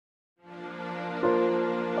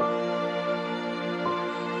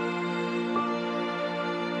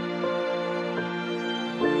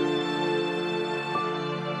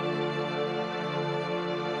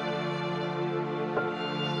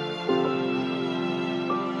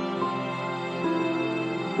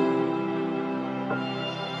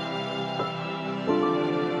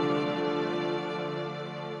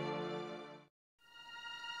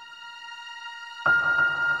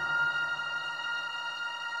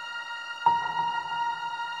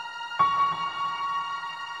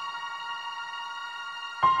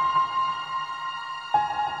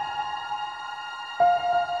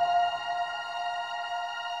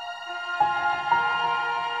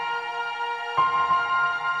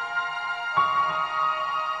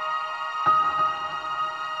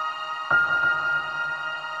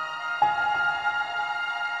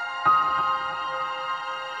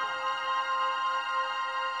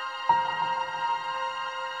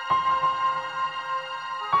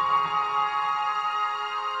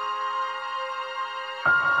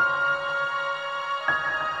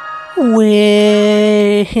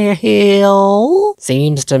Well,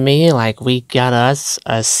 seems to me like we got us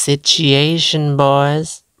a situation,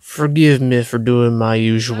 boys. Forgive me for doing my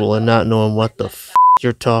usual and not knowing what the f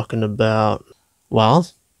you're talking about. Well,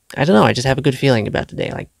 I don't know, I just have a good feeling about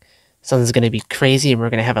today, like something's gonna be crazy and we're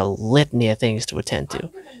gonna have a litany of things to attend to.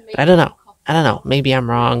 But I don't know. Maybe I'm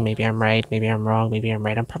wrong, maybe I'm right, maybe I'm wrong, maybe I'm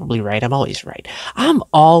right. I'm probably right. I'm always right. I'm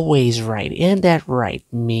always right. Isn't that right,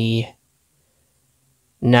 me?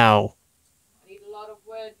 No.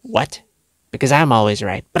 What? Because I'm always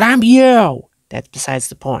right. But I'm you! That's besides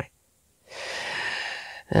the point.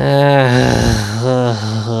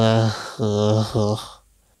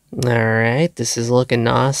 Alright, this is looking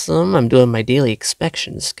awesome. I'm doing my daily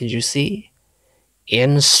inspections. Could you see?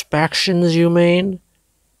 Inspections, you mean?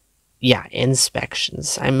 Yeah,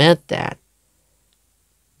 inspections. I meant that.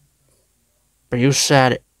 But you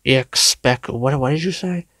said what did you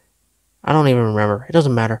say? I don't even remember. It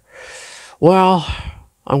doesn't matter. Well,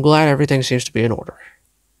 I'm glad everything seems to be in order.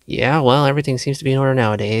 Yeah, well, everything seems to be in order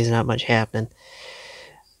nowadays. Not much happening.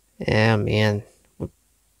 Yeah, man.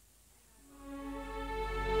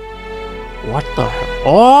 What the hell?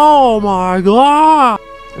 Oh my god!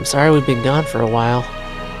 I'm sorry we've been gone for a while.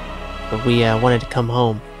 But we wanted to come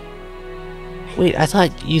home. Wait, I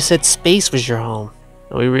thought you said space was your home.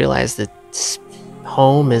 We realized that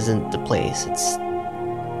home isn't the place.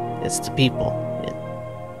 It's the people.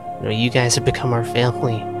 You know, you guys have become our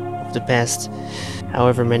family over the past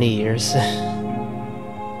however many years.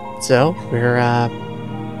 So we're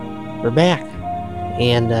back,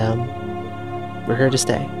 and we're here to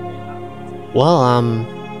stay. Well, I'm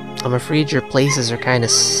afraid your places are kind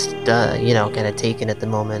of kind of taken at the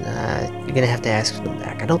moment. You're gonna have to ask for them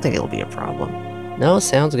back. I don't think it'll be a problem. No,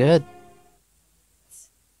 sounds good.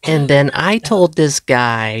 And then I told this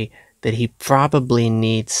guy that he probably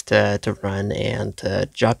needs to run and to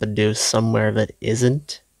drop a deuce somewhere that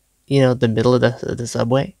isn't, the middle of the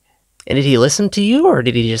subway. And did he listen to you, or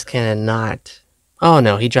did he just kind of not? Oh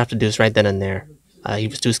no, he dropped a deuce right then and there. He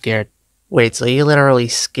was too scared. Wait, so you literally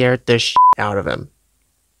scared the shit out of him?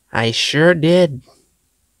 I sure did.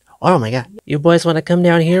 Oh my god. You boys want to come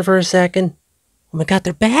down here for a second? Oh my god,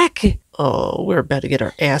 they're back! Oh, we're about to get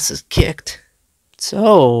our asses kicked.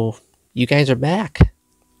 So, you guys are back.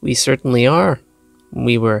 We certainly are.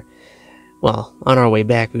 We were, well, on our way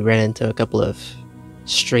back, we ran into a couple of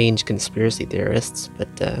strange conspiracy theorists, but,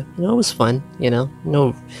 it was fun,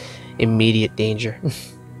 no immediate danger.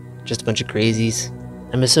 Just a bunch of crazies.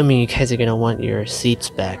 I'm assuming you guys are gonna want your seats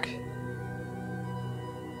back.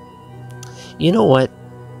 You know what?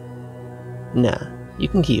 Nah, you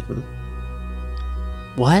can keep them.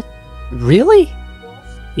 What? Really?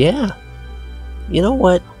 Yeah. You know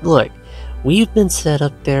what? Look, we've been set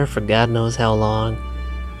up there for God knows how long.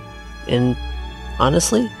 And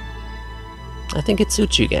honestly, I think it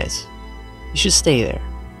suits you guys. You should stay there.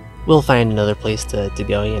 We'll find another place to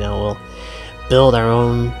go, we'll build our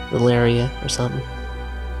own little area or something.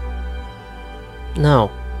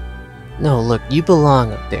 No, look, you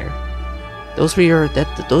belong up there. Those were your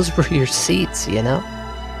seats,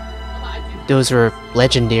 Those were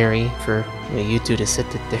legendary for you two to sit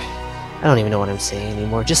there. I don't even know what I'm saying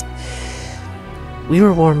anymore. Just, we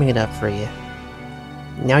were warming it up for you.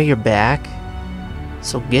 Now you're back,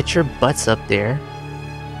 so get your butts up there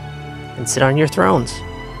and sit on your thrones.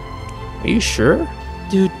 Are you sure?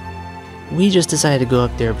 Dude, we just decided to go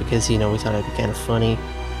up there because, we thought it'd be kind of funny.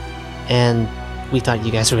 And we thought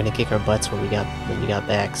you guys were going to kick our butts when you got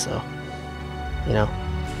back, so,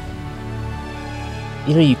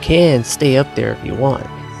 you can stay up there if you want.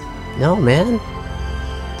 No, man.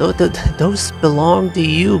 Those belong to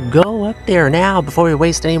you. Go up there now before we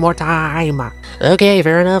waste any more time. Okay,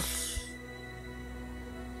 fair enough.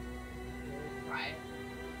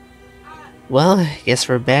 Well, I guess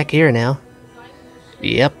we're back here now.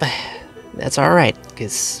 Yep, that's alright,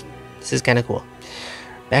 because this is kind of cool.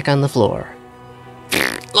 Back on the floor.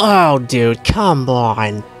 Oh, dude, come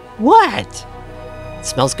on. What? It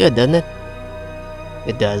smells good, doesn't it?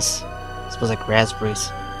 It does. It smells like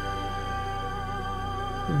raspberries.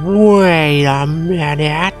 Wait a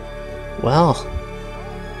minute. Well,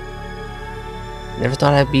 never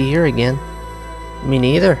thought I'd be here again. Me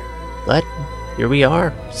neither. But here we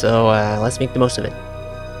are. So let's make the most of it.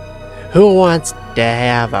 Who wants to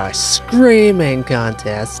have a screaming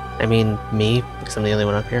contest? I mean, me, because I'm the only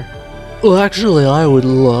one up here. Well, actually, I would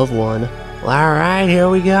love one. Alright, here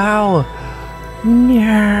we go. No.